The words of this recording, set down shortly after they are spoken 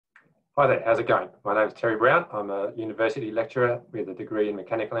Hi there, how's it going? My name is Terry Brown. I'm a university lecturer with a degree in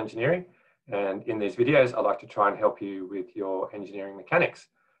mechanical engineering. And in these videos, I like to try and help you with your engineering mechanics.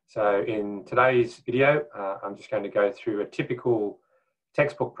 So in today's video, I'm just going to go through a typical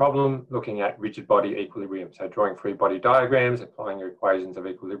textbook problem looking at rigid body equilibrium. So drawing free body diagrams, applying your equations of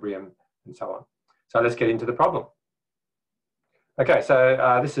equilibrium, and so on. So let's get into the problem. Okay,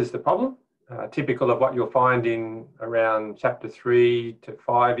 so this is the problem. Typical of what you'll find in around chapter 3 to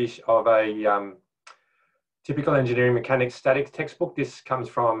 5-ish of a typical engineering mechanics statics textbook. This comes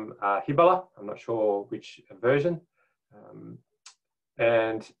from Hibbeler. I'm not sure which version.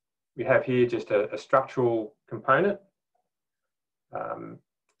 And we have here just a structural component.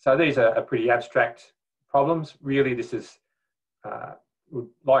 So these are pretty abstract problems. Really, this is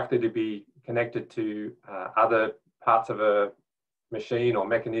likely to be connected to other parts of a machine or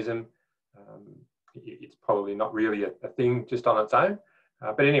mechanism. It's probably not really a thing just on its own.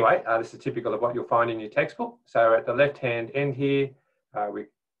 But anyway, this is typical of what you'll find in your textbook. So at the left-hand end here, we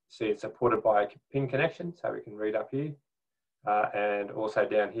see it's supported by a pin connection, so we can read up here. And also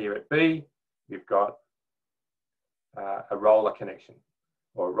down here at B, we've got a roller connection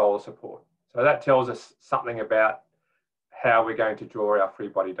or a roller support. So that tells us something about how we're going to draw our free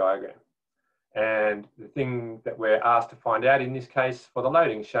body diagram. And the thing that we're asked to find out in this case for the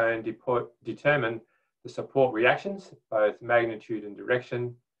loading shown, determine the support reactions, both magnitude and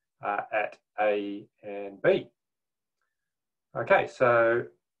direction at A and B. Okay, so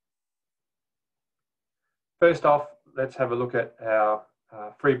first off, let's have a look at our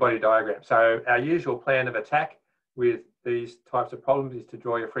free body diagram. So our usual plan of attack with these types of problems is to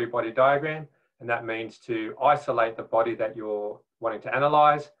draw your free body diagram, and that means to isolate the body that you're wanting to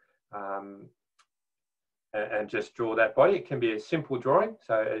analyze. And just draw that body. It can be a simple drawing.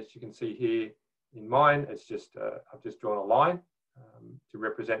 So as you can see here in mine, it's just I've just drawn a line to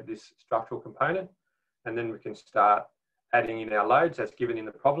represent this structural component. And then we can start adding in our loads as given in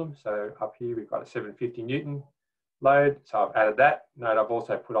the problem. So up here, we've got a 750 Newton load. So I've added that. Note I've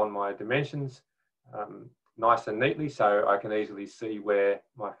also put on my dimensions nice and neatly so I can easily see where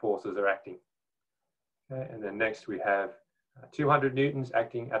my forces are acting. Okay, and then next we have 200 Newtons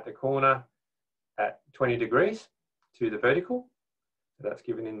acting at the corner at 20 degrees to the vertical. So that's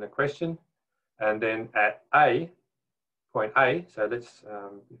given in the question. And then at A, point A, so let's,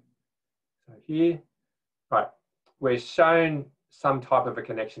 so here, right, we're shown some type of a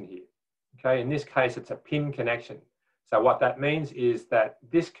connection here. Okay, in this case, it's a pin connection. So what that means is that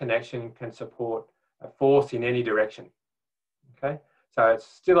this connection can support a force in any direction. Okay, so it's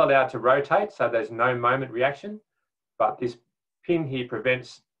still allowed to rotate, so there's no moment reaction, but this pin here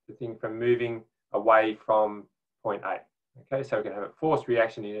prevents the thing from moving away from point A. Okay, so we can have a force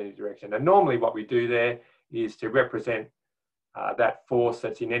reaction in any direction. And normally what we do there is to represent that force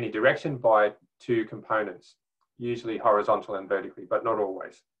that's in any direction by two components, usually horizontal and vertically, but not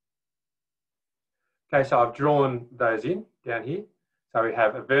always. Okay, so I've drawn those in down here. So we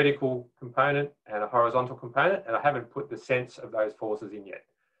have a vertical component and a horizontal component, and I haven't put the sense of those forces in yet.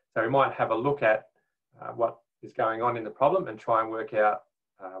 So we might have a look at what is going on in the problem and try and work out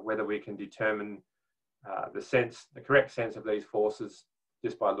whether we can determine the correct sense of these forces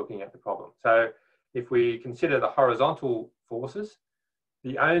just by looking at the problem. So if we consider the horizontal forces,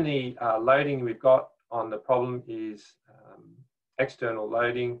 the only loading we've got on the problem is external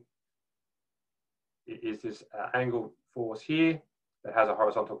loading is this angle force here that has a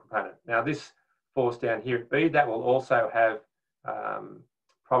horizontal component. Now this force down here at B, that will also have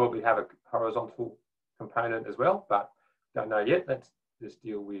probably have a horizontal component as well, but don't know yet. Let's just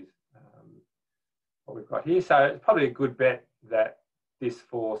deal with what we've got here. So it's probably a good bet that this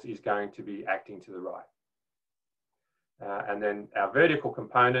force is going to be acting to the right. And then our vertical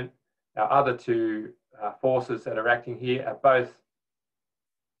component, our other two forces that are acting here are both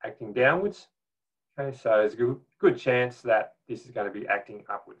acting downwards. Okay, so there's a good chance that this is going to be acting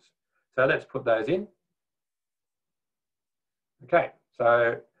upwards. So let's put those in. Okay,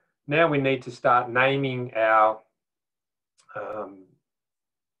 so now we need to start naming our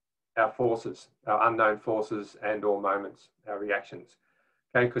forces, our unknown forces and or moments, our reactions.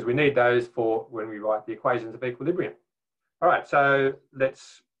 Okay, because we need those for when we write the equations of equilibrium. All right, so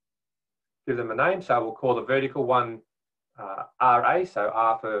let's give them a name. So we'll call the vertical one RA, so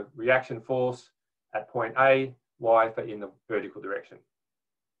R for reaction force at point A, Y for in the vertical direction.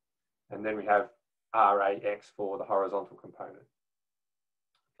 And then we have RAX for the horizontal component.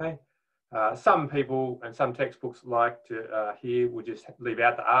 Okay. Some people and some textbooks like to here will just leave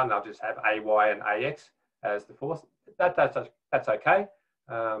out the R and they'll just have AY and AX as the force. That's okay,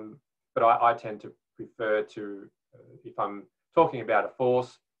 but I tend to prefer to, if I'm talking about a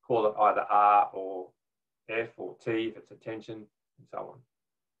force, call it either R or F or T if it's a tension, and so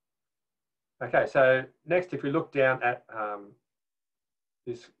on. Okay, so next, if we look down at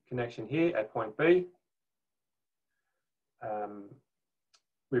this connection here at point B,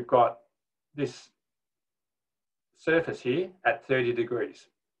 we've got this surface here at 30 degrees.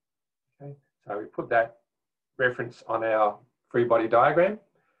 Okay, so we put that reference on our free body diagram.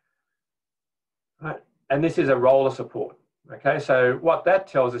 Right. And this is a roller support. Okay, so what that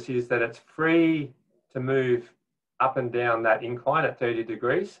tells us is that it's free to move up and down that incline at 30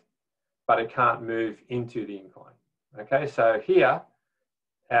 degrees, but it can't move into the incline. Okay, so here,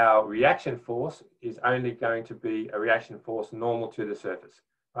 our reaction force is only going to be a reaction force normal to the surface.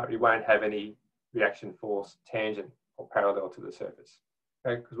 Right? We won't have any reaction force tangent or parallel to the surface,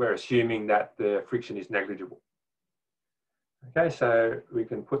 okay, because we're assuming that the friction is negligible. Okay, so we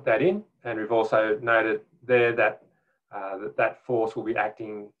can put that in, and we've also noted there that that force will be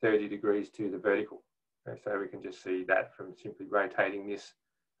acting 30 degrees to the vertical. Okay, so we can just see that from simply rotating this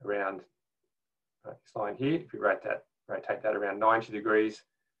around this line here. If we rotate that around 90 degrees,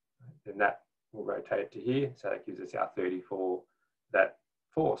 then that will rotate to here. So that gives us our 30 for that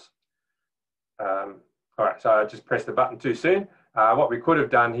force. All right, so I just pressed the button too soon. What we could have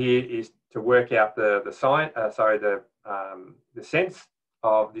done here is to work out the sense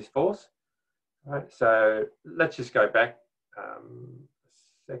of this force. All right, so let's just go back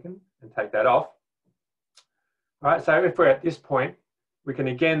a second and take that off. All right, so if we're at this point, we can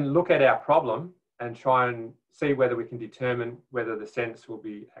again look at our problem and try and see whether we can determine whether the sense will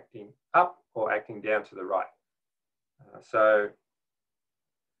be acting up or acting down to the right. So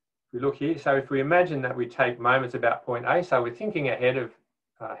if we look here, so if we imagine that we take moments about point A, so we're thinking ahead of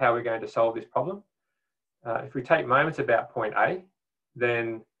how we're going to solve this problem. If we take moments about point A,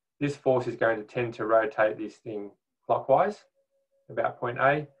 then this force is going to tend to rotate this thing clockwise about point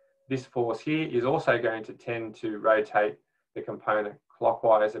A. This force here is also going to tend to rotate the component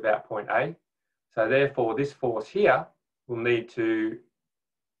clockwise about point A. So therefore, this force here will need to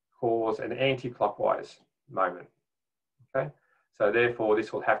cause an anti-clockwise moment. Okay, so therefore,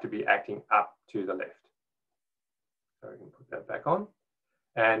 this will have to be acting up to the left. So we can put that back on,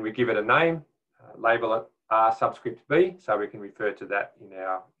 and we give it a name, label it R subscript B, so we can refer to that in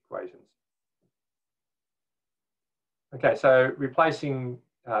our equations. Okay, so replacing,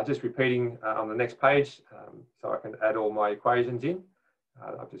 just repeating on the next page, so I can add all my equations in.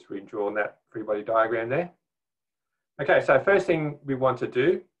 I've just redrawn that free body diagram there. Okay, so first thing we want to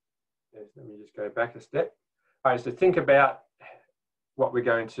do is, let me just go back a step, is to think about what we're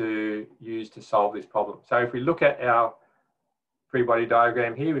going to use to solve this problem. So if we look at our free body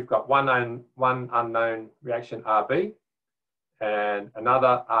diagram here, we've got one unknown reaction RB, and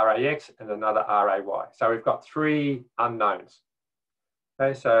another RAX, and another RAY. So we've got three unknowns.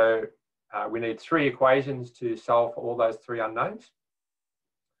 Okay, so we need three equations to solve for all those three unknowns.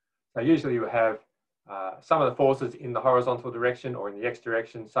 So usually you have some of the forces in the horizontal direction or in the X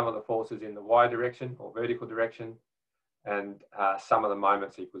direction, some of the forces in the Y direction or vertical direction, and some of the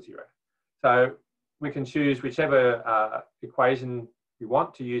moments equal 0. So we can choose whichever equation we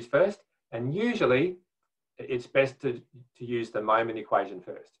want to use first, and usually it's best to use the moment equation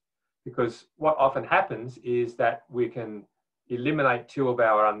first, because what often happens is that we can eliminate two of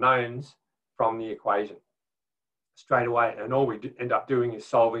our unknowns from the equation straight away, and all we end up doing is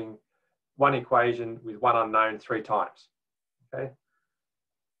solving one equation with one unknown 3 times. Okay,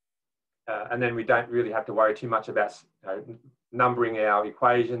 and then we don't really have to worry too much about numbering our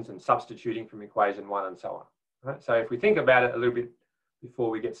equations and substituting from equation 1 and so on. Right? So if we think about it a little bit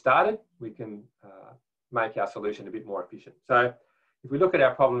before we get started, we can make our solution a bit more efficient. So if we look at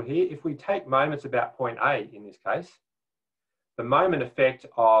our problem here, if we take moments about point A in this case, the moment effect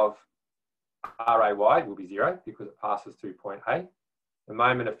of RAY will be 0 because it passes through point A. The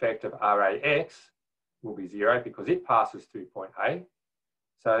moment effect of RAX will be 0 because it passes through point A.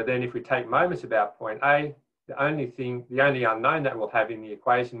 So then if we take moments about point A, the only unknown that we'll have in the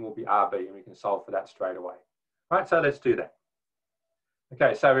equation will be RB, and we can solve for that straight away. Right, so let's do that.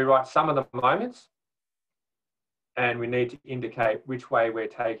 Okay, so we write sum of the moments, and we need to indicate which way we're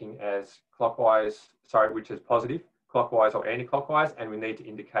taking as clockwise, which is positive, clockwise or anti-clockwise, and we need to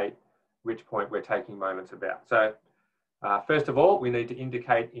indicate which point we're taking moments about. So first of all, we need to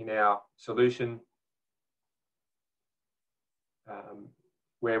indicate in our solution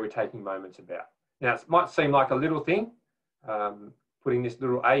where we're taking moments about. Now, it might seem like a little thing, putting this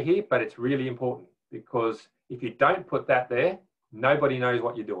little A here, but it's really important, because if you don't put that there, nobody knows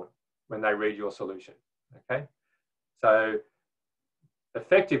what you're doing when they read your solution, okay? So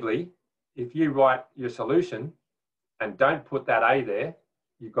effectively, if you write your solution and don't put that A there,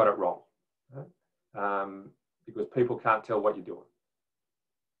 you got it wrong, right? Because people can't tell what you're doing.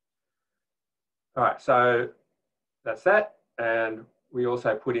 All right, so that's that. And we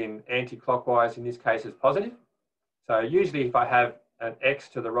also put in anti-clockwise, in this case as positive. So usually if I have an X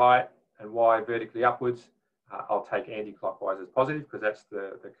to the right and Y vertically upwards, I'll take anti-clockwise as positive because that's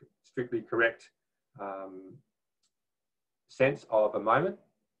the strictly correct sense of a moment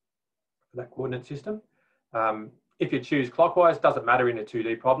for that coordinate system. If you choose clockwise, doesn't matter in a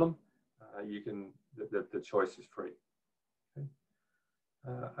 2D problem. You can, the choice is free.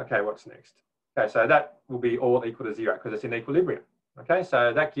 Okay, what's next? Okay, so that will be all equal to 0 because it's in equilibrium. Okay,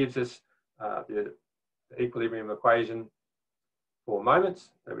 so that gives us the equilibrium equation for moments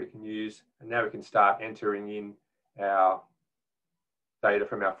that we can use, and now we can start entering in our data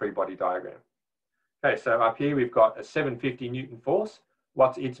from our free body diagram. Okay, so up here we've got a 750 Newton force.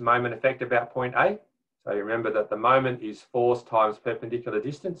 What's its moment effect about point A? So you remember that the moment is force times perpendicular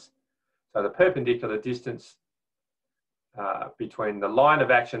distance. So the perpendicular distance between the line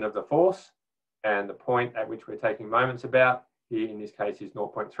of action of the force and the point at which we're taking moments about, here in this case is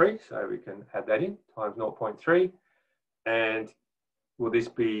 0.3, so we can add that in, times 0.3. And will this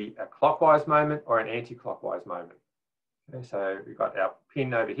be a clockwise moment or an anti-clockwise moment? Okay, so we've got our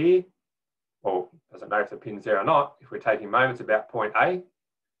pin over here. Well, doesn't matter if the pin's there or not. If we're taking moments about point A,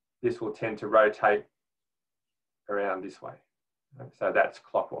 this will tend to rotate around this way. So that's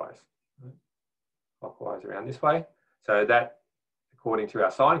clockwise. Clockwise around this way. So that, according to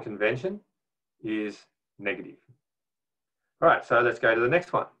our sign convention, is negative. All right, so let's go to the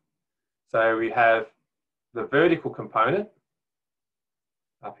next one. So we have the vertical component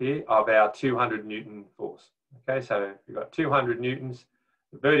up here of our 200 Newton force. Okay, so we've got 200 Newtons.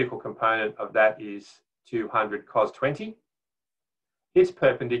 The vertical component of that is 200 cos 20. Its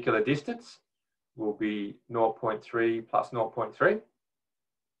perpendicular distance will be 0.3 plus 0.3. So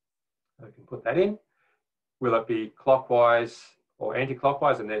we can put that in. Will it be clockwise or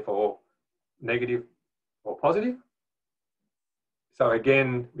anti-clockwise and therefore negative or positive? So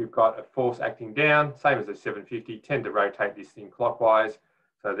again, we've got a force acting down, same as the 750, tend to rotate this thing clockwise.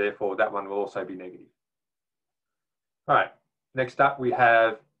 So therefore that one will also be negative. All right, next up we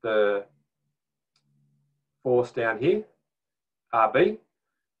have the force down here, RB.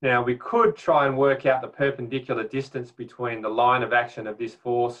 Now we could try and work out the perpendicular distance between the line of action of this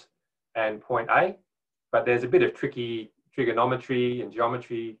force and point A, but there's a bit of tricky trigonometry and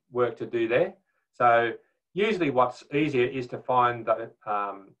geometry work to do there. So usually what's easier is to find the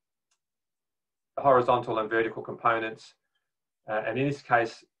horizontal and vertical components. And in this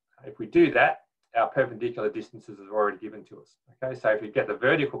case, if we do that, our perpendicular distances are already given to us. Okay, so if we get the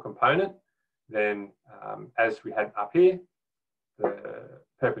vertical component, then as we had up here, the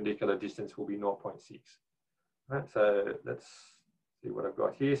perpendicular distance will be 0.6. Right, so let's see what I've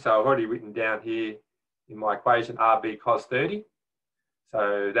got here. So I've already written down here in my equation RB cos 30.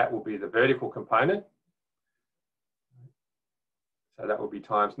 So that will be the vertical component. So that will be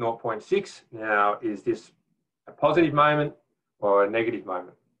times 0.6. Now, is this a positive moment or a negative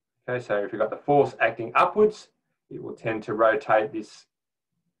moment? Okay, so if you've got the force acting upwards, it will tend to rotate this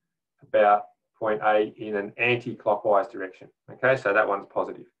about point A in an anti-clockwise direction. Okay, so that one's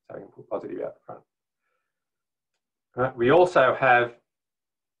positive. So we can put positive out the front. Right, we also have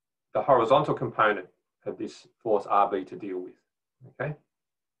the horizontal component of this force RB to deal with. Okay,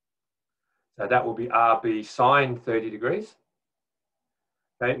 so that will be RB sine 30 degrees.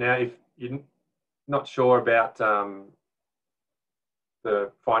 Okay, now if you're not sure about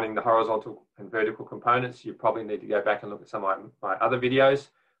finding the horizontal and vertical components, you probably need to go back and look at some of my other videos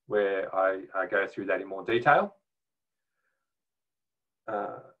where I go through that in more detail.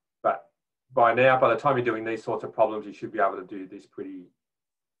 But by now, by the time you're doing these sorts of problems, you should be able to do this pretty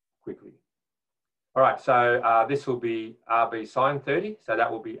quickly. All right, so this will be RB sine 30. So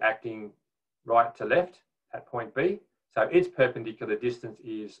that will be acting right to left at point B. So its perpendicular distance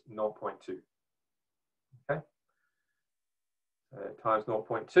is 0.2. Okay. So times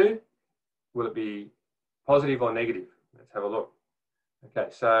 0.2. Will it be positive or negative? Let's have a look. Okay,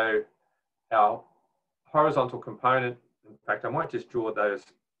 so our horizontal component, in fact, I might just draw those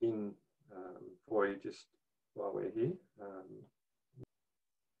in for you just while we're here.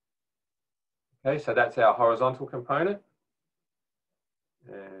 Okay, so that's our horizontal component.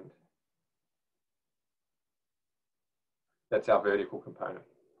 And that's our vertical component.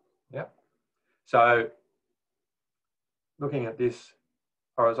 Yeah. So looking at this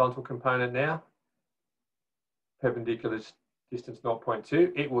horizontal component now, perpendicular distance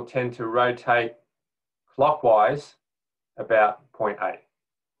 0.2, it will tend to rotate clockwise about point A.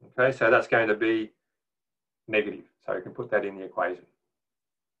 Okay, so that's going to be negative. So we can put that in the equation.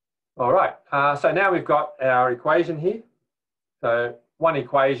 All right, so now we've got our equation here. So one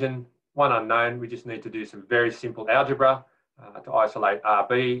equation, one unknown. We just need to do some very simple algebra to isolate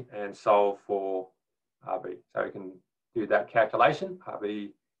RB and solve for RB. So we can do that calculation. RB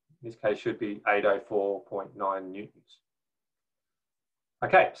in this case should be 804.9 newtons.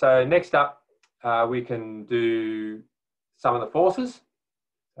 Okay, so next up we can do some of the forces.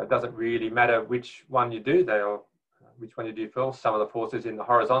 So it doesn't really matter which one you do. Which one you do first. Some of the forces in the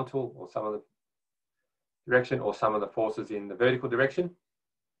horizontal, or some of the direction, or some of the forces in the vertical direction.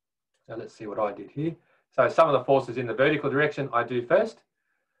 So let's see what I did here. So some of the forces in the vertical direction I do first.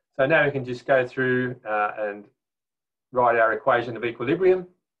 So now we can just go through and write our equation of equilibrium.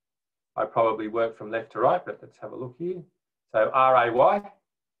 I probably work from left to right, but let's have a look here. So RAY,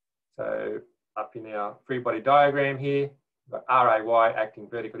 so up in our free body diagram here, we've got RAY acting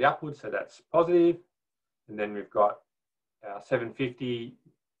vertically upwards, so that's positive. And then we've got our 750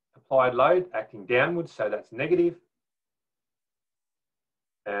 applied load acting downwards, so that's negative.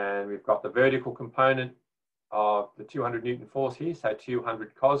 And we've got the vertical component of the 200 Newton force here, so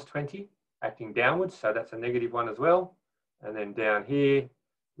 200 cos 20 acting downwards, so that's a negative one as well. And then down here,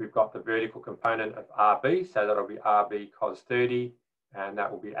 we've got the vertical component of RB, so that'll be RB cos 30, and that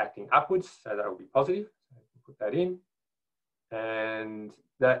will be acting upwards, so that will be positive. So we can put that in. And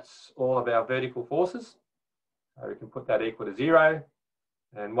that's all of our vertical forces. So we can put that equal to 0.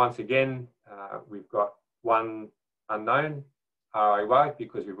 And once again, we've got one unknown, RAY,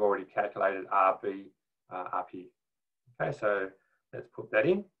 because we've already calculated RB up here. Okay, so let's put that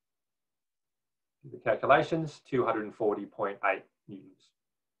in. The calculations, 240.8 newtons.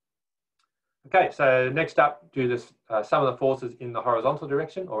 Okay, so next up, do this some of the forces in the horizontal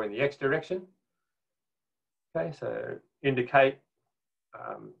direction or in the x direction. Okay, so indicate.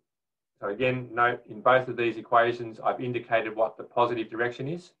 So again, note in both of these equations, I've indicated what the positive direction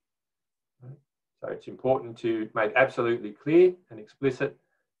is. So it's important to make absolutely clear and explicit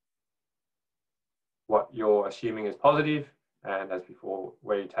what you're assuming is positive, and as before,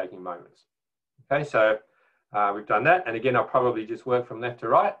 where you're taking moments. Okay, so we've done that, and again, I'll probably just work from left to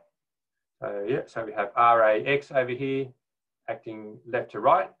right. So yeah, so we have RAX over here acting left to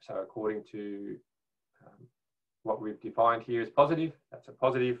right. So according to what we've defined here as positive, that's a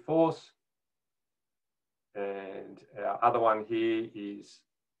positive force. And our other one here is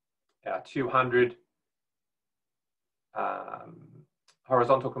our 200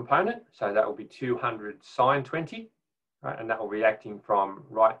 horizontal component. So that will be 200 sine 20, right? And that will be acting from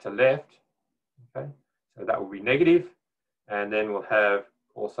right to left. Okay, so that will be negative. And then we'll have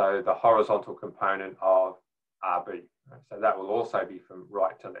also the horizontal component of RB. Right? So that will also be from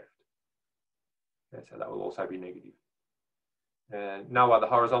right to left. Okay, so that will also be negative. And no other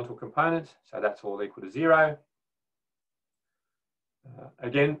horizontal components, so that's all equal to 0.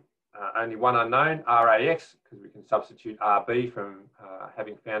 Again, only one unknown, RAX, because we can substitute RB from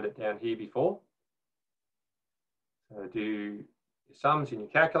having found it down here before. So do your sums in your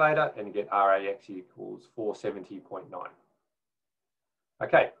calculator and you get RAX equals 470.9.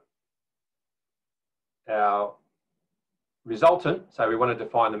 Okay. Our resultant, so we want to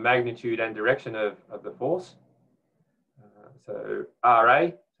define the magnitude and direction of the force. So RA,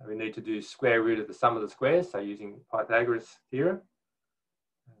 so we need to do square root of the sum of the squares, so using Pythagoras theorem.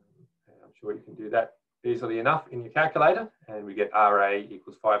 I'm sure you can do that easily enough in your calculator, and we get RA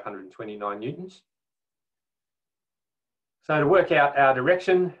equals 529 newtons. So to work out our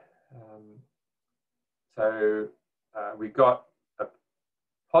direction, we got a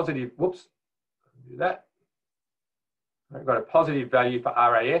positive, whoops, do that. We've got a positive value for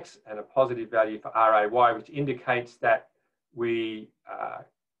RAX and a positive value for RAY, which indicates that we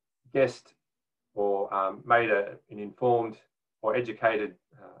guessed or made an informed or educated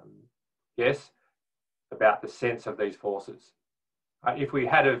guess about the sense of these forces. If we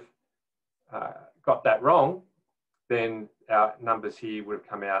had have got that wrong, then our numbers here would have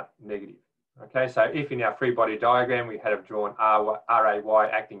come out negative. Okay, so if in our free body diagram we had have drawn RAY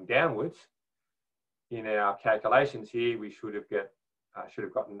acting downwards, in our calculations here we should have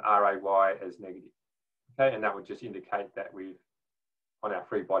gotten RAY as negative. Okay, and that would just indicate that we've, on our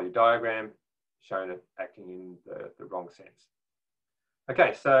free body diagram, shown it acting in the wrong sense.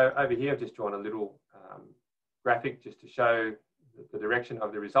 Okay, so over here I've just drawn a little graphic just to show the direction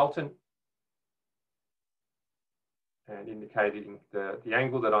of the resultant and indicating the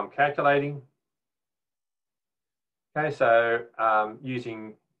angle that I'm calculating. Okay, so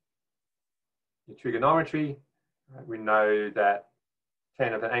using the trigonometry, we know that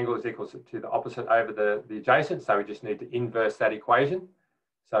tan of an angle is equal to the opposite over the adjacent, so we just need to inverse that equation.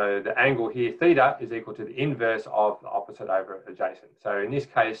 So the angle here, theta, is equal to the inverse of the opposite over adjacent. So in this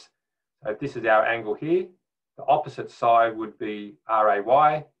case, So if this is our angle here, the opposite side would be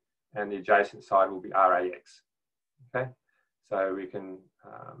RAY and the adjacent side will be RAX. Okay, so we can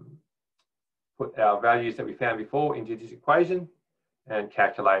put our values that we found before into this equation and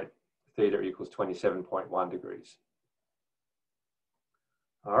calculate theta equals 27.1 degrees.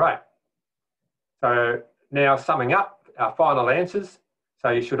 All right, so now summing up our final answers. So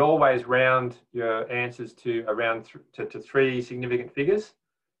you should always round your answers to around to 3 significant figures,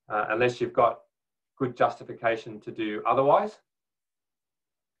 unless you've got good justification to do otherwise.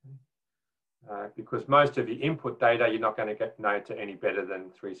 Because most of your input data, you're not going to know to any better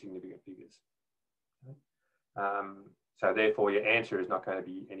than 3 significant figures. So therefore, your answer is not going to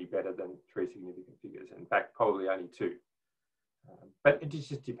be any better than 3 significant figures. In fact, probably only 2. But it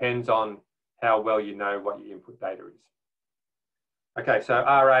just depends on how well you know what your input data is. Okay, so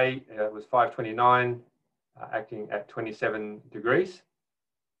RA was 529, acting at 27 degrees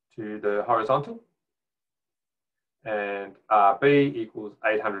to the horizontal. And RB equals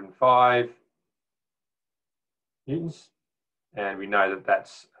 805 newtons. And we know that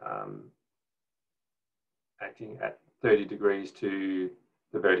that's acting at 30 degrees to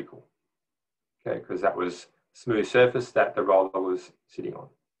the vertical. Okay, because that was smooth surface that the roller was sitting on.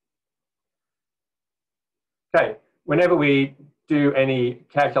 Okay, whenever we do any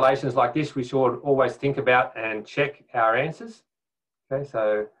calculations like this, we should always think about and check our answers. Okay,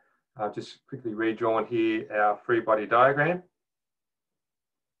 so I've just quickly redrawn here our free body diagram.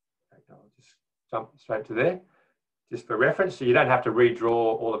 Okay, I'll just jump straight to there, just for reference. So you don't have to redraw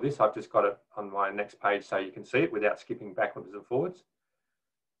all of this. I've just got it on my next page so you can see it without skipping backwards and forwards.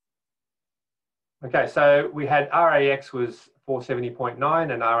 Okay, so we had RAX was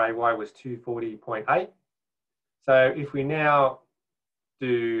 470.9 and RAY was 240.8. So if we now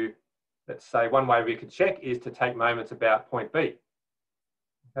do, let's say one way we could check is to take moments about point B,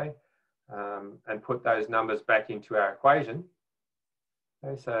 okay, and put those numbers back into our equation.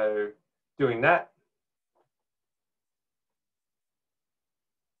 Okay, so doing that,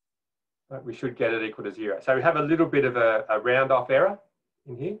 we should get it equal to 0. So we have a little bit of a round off error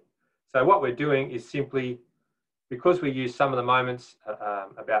in here. So what we're doing is simply, because we use some of the moments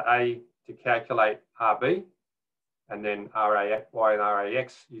about A to calculate RB, and then RAY and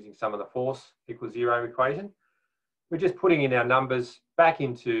RAX using some of the force equals 0 equation, we're just putting in our numbers back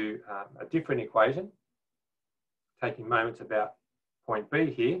into a different equation, taking moments about point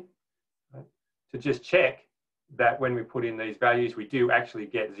B here, right, to just check that when we put in these values, we do actually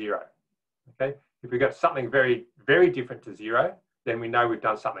get 0. Okay, if we've got something very, very different to 0, then we know we've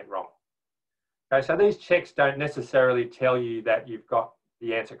done something wrong. Okay, so these checks don't necessarily tell you that you've got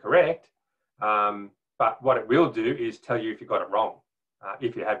the answer correct, but what it will do is tell you if you got it wrong,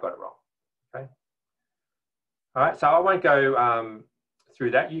 if you have got it wrong. Okay. All right, so I won't go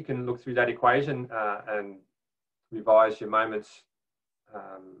through that. You can look through that equation and revise your moments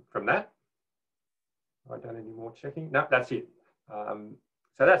from that. Have I done any more checking? No, that's it. So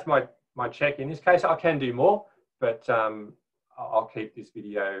that's my check in this case. I can do more, but I'll keep this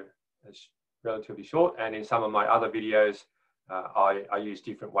video as relatively short. And in some of my other videos, I use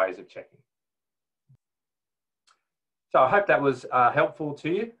different ways of checking. So I hope that was helpful to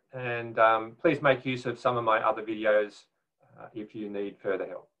you, and please make use of some of my other videos if you need further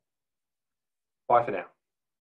help. Bye for now.